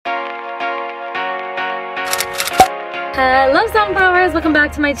Hello sunflowers, welcome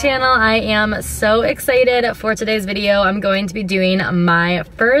back to my channel. I am so excited for today's video. I'm going to be doing my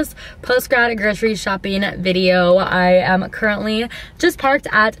first post-grad grocery shopping video. I am currently just parked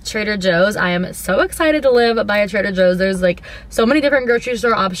at Trader Joe's. I am so excited to live by a Trader Joe's. There's like so many different grocery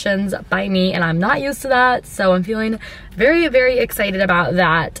store options by me and I'm not used to that, so I'm feeling very excited about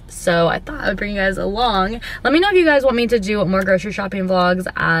that. So I thought I would bring you guys along. Let me know if you guys want me to do more grocery shopping vlogs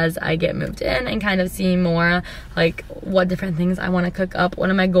as I get moved in and kind of see more like what different things I want to cook up. One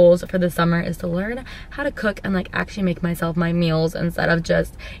of my goals for the summer is to learn how to cook and like actually make myself my meals instead of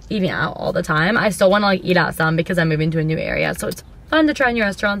just eating out all the time. I still want to like eat out some because I'm moving to a new area, so it's fun to try new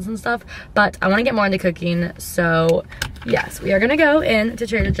restaurants and stuff, but I want to get more into cooking. So yes, we are gonna go into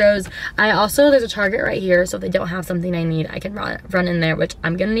Trader Joe's. There's a Target right here, so if they don't have something I need, I can run in there, which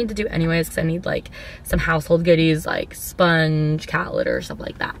I'm gonna need to do anyways because I need like some household goodies like sponge, cat litter, stuff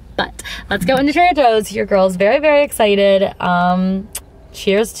like that. But let's go into Trader Joe's. Your girl's very excited.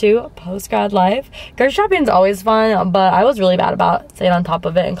 Cheers to post-grad life. Grocery shopping is always fun, but I was really bad about staying on top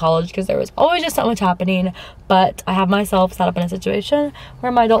of it in college because there was always just so much happening. But I have myself set up in a situation where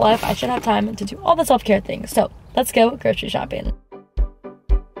in my adult life I should have time to do all the self-care things. So let's go grocery shopping.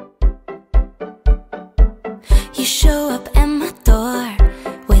 You show up at my door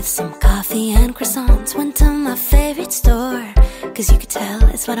with some coffee and croissants. Went to my favorite store cause you could tell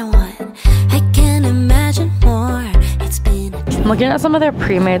it's what I want. I can't imagine more. It's been I'm looking at some of their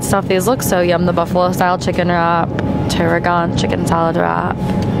pre-made stuff. These look so yum. The buffalo style chicken wrap, tarragon chicken salad wrap.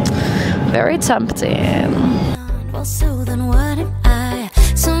 Very tempting. Well, so then what am I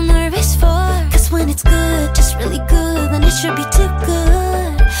so nervous for? Cause when it's good, just really good, then it should be too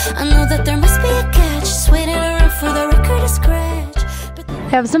good. I know that there must be a catch, just waiting around for the record to scratch.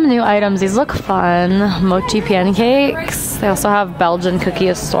 They have some new items. These look fun. Mochi pancakes. They also have Belgian cookie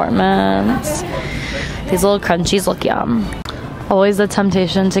assortments. These little crunchies look yum. Always the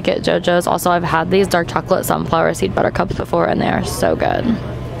temptation to get JoJo's. Also, I've had these dark chocolate sunflower seed butter cups before and they are so good.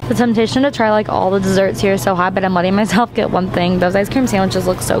 The temptation to try like all the desserts here is so high, but I'm letting myself get one thing. Those ice cream sandwiches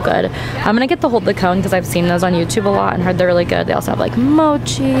look so good. I'm gonna get the hold the cone because I've seen those on YouTube a lot and heard they're really good. They also have like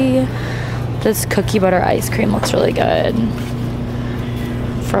mochi. This cookie butter ice cream looks really good.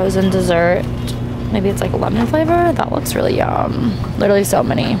 Frozen dessert. Maybe it's like a lemon flavor. That looks really yum. Literally so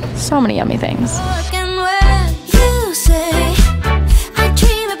many yummy things.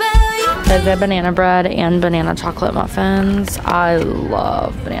 There's their banana bread and banana chocolate muffins. I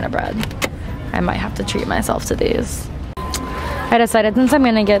love banana bread. I might have to treat myself to these. I decided since I'm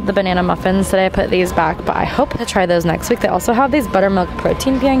gonna get the banana muffins today, I put these back, but I hope to try those next week. They also have these buttermilk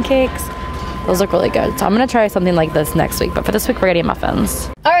protein pancakes. Those look really good. So I'm gonna try something like this next week, but for this week we're getting muffins.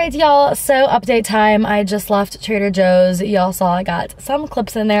 All right, y'all, so update time. I just left Trader Joe's. Y'all saw I got some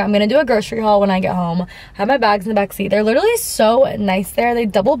clips in there. I'm gonna do a grocery haul when I get home. I have my bags in the back seat. They're literally so nice there. They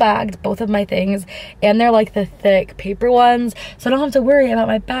double bagged both of my things and they're like the thick paper ones, so I don't have to worry about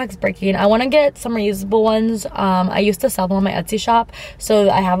my bags breaking. I wanna get some reusable ones. I used to sell them on my Etsy shop, so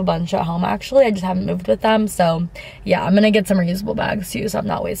I have a bunch at home actually. I just haven't moved with them, so yeah, I'm gonna get some reusable bags too, so I'm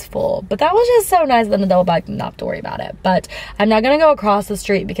not always full. But that was just so nice than the double bag, not have to worry about it. But I'm not gonna go across the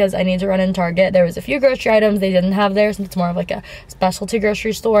street because I need to run in Target. There was a few grocery items they didn't have there since it's more of like a specialty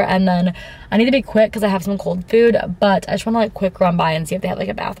grocery store, and then I need to be quick because I have some cold food, but I just want to like quick run by and see if they have like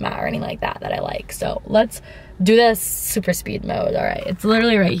a bath mat or anything like that I like. So let's do this super speed mode. All right, it's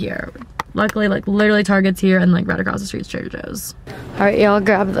literally right here. Luckily, like literally Target's here and like right across the street is Trader Joe's. All right, y'all,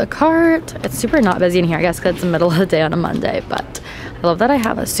 grab the cart. It's super not busy in here, I guess, because it's the middle of the day on a Monday, but I love that I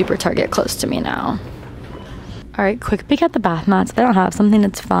have a super Target close to me now. All right, quick peek at the bath mats. If they don't have something,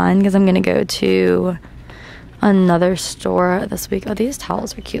 it's fine because I'm gonna go to another store this week. Oh, these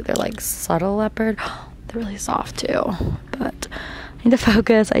towels are cute. They're like subtle leopard. They're really soft too, but I need to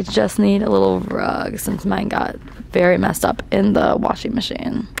focus. I just need a little rug since mine got very messed up in the washing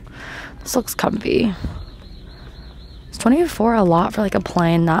machine. This looks comfy. It's $24 a lot for like a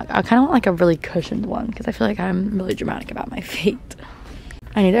plain, I kind of want like a really cushioned one because I feel like I'm really dramatic about my feet.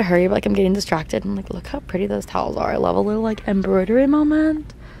 I need to hurry, but like I'm getting distracted. I'm like, look how pretty those towels are. I love a little like embroidery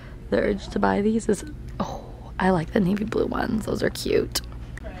moment. The urge to buy these is, oh, I like the navy blue ones. Those are cute.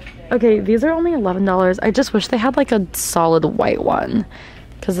 Okay, these are only $11. I just wish they had like a solid white one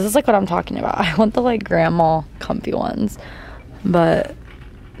because this is like what I'm talking about. I want the like grandma comfy ones, but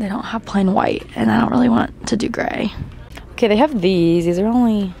they don't have plain white and I don't really want to do gray. Okay, they have these. These are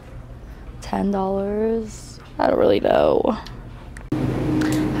only $10. I don't really know.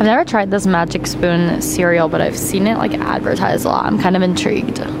 I've never tried this Magic Spoon cereal, but I've seen it like advertised a lot. I'm kind of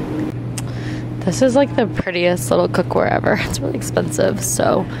intrigued. This is like the prettiest little cookware ever. It's really expensive,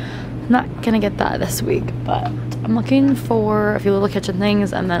 so I'm not gonna get that this week, but I'm looking for a few little kitchen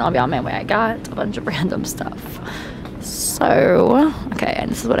things and then I'll be on my way. I got a bunch of random stuff. So, okay,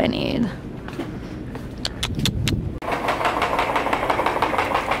 and this is what I need.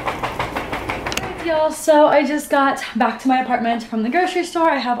 Y'all, so I just got back to my apartment from the grocery store.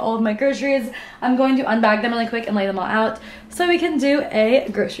 I have all of my groceries. I'm going to unbag them really quick and lay them all out so we can do a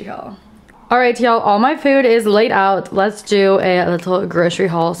grocery haul. Alright y'all, all my food is laid out. Let's do a little grocery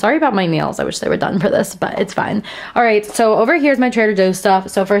haul. Sorry about my nails. I wish they were done for this, but it's fine. Alright, so over here's my Trader Joe's stuff.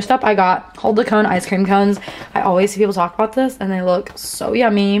 So first up, I got hold the cone ice cream cones. I always see people talk about this and they look so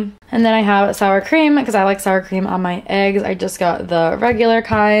yummy. And then I have sour cream because I like sour cream on my eggs. I just got the regular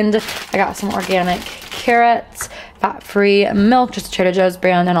kind. I got some organic carrots, fat-free milk, just a Trader Joe's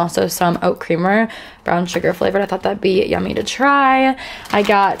brand, and also some oat creamer, brown sugar flavored. I thought that'd be yummy to try. I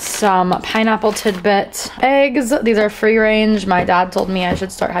got some pineapple tidbit eggs. These are free range. My dad told me I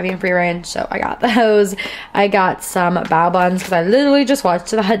should start having free range, so I got those. I got some bao buns because I literally just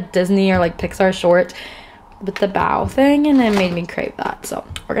watched that Disney or like Pixar short with the bao thing and it made me crave that, so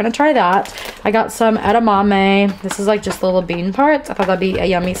we're gonna try that. I got some edamame. This is like just little bean parts. I thought that'd be a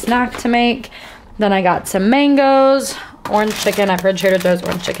yummy snack to make. Then I got some mangoes, orange chicken. I've heard Trader Joe's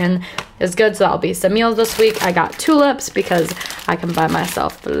orange chicken is good, so that'll be some meals this week. I got tulips because I can buy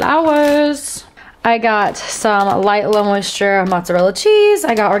myself flowers. I got some light low moisture mozzarella cheese.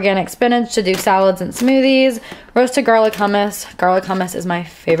 I got organic spinach to do salads and smoothies. Roasted garlic hummus. Garlic hummus is my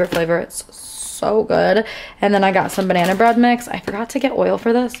favorite flavor. It's so good. And then I got some banana bread mix. I forgot to get oil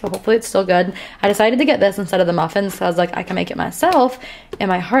for this, so hopefully it's still good. I decided to get this instead of the muffins because I was like, I can make it myself in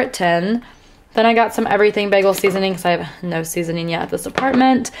my heart tin. Then I got some everything bagel seasoning because I have no seasoning yet at this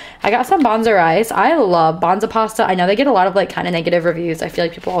apartment. I got some Bonza rice. I love Bonza pasta. I know they get a lot of like kind of negative reviews. I feel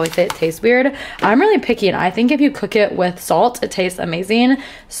like people always say it tastes weird. I'm really picky and I think if you cook it with salt, it tastes amazing.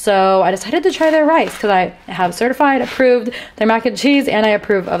 So I decided to try their rice because I have certified, approved their mac and cheese, and I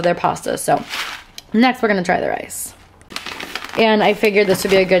approve of their pasta. So next we're gonna try the rice. And I figured this would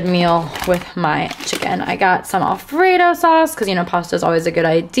be a good meal with my chicken. I got some Alfredo sauce because, you know, pasta is always a good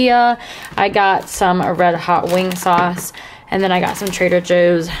idea. I got some red hot wing sauce. And then I got some Trader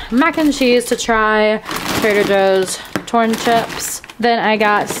Joe's mac and cheese to try. Trader Joe's torn chips. Then I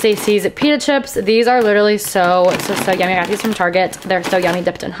got Stacy's pita chips. These are literally so yummy. I got these from Target. They're so yummy,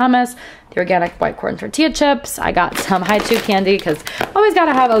 dipped in hummus. The organic white corn tortilla chips. I got some high chew candy because always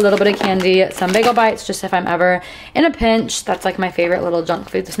gotta have a little bit of candy. Some bagel bites just if I'm ever in a pinch. That's like my favorite little junk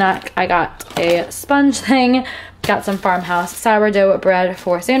food snack. I got a sponge thing. Got some Farmhouse sourdough bread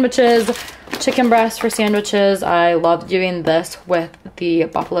for sandwiches. Chicken breast for sandwiches. I love doing this with the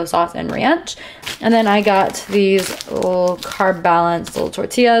buffalo sauce and ranch. And then I got these little carb balanced little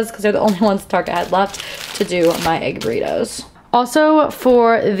tortillas because they're the only ones Target had left to do my egg burritos. Also,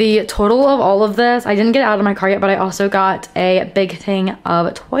 for the total of all of this, I didn't get it out of my car yet, but I also got a big thing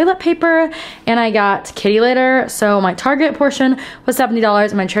of toilet paper and I got kitty litter. So my Target portion was $70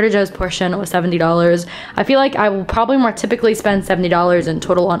 and my Trader Joe's portion was $70. I feel like I will probably more typically spend $70 in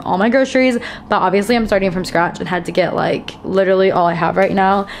total on all my groceries, but obviously I'm starting from scratch and had to get like literally all I have right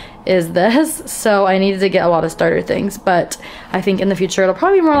now is this, so I needed to get a lot of starter things, but I think in the future it'll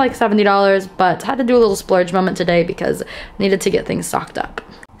probably be more like $70, but had to do a little splurge moment today because I needed to get things stocked up.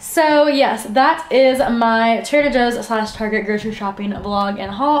 So yes, that is my Trader Joe's / Target grocery shopping vlog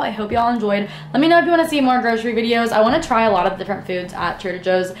and haul. I hope y'all enjoyed. Let me know if you want to see more grocery videos. I want to try a lot of different foods at Trader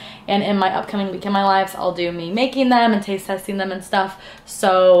Joe's, and in my upcoming Week in My Lives, I'll do me making them and taste testing them and stuff.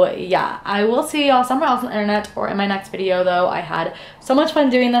 So yeah, I will see y'all somewhere else on the internet or in my next video though. I had so much fun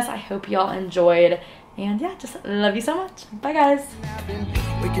doing this. I hope y'all enjoyed. And yeah, just love you so much. Bye guys.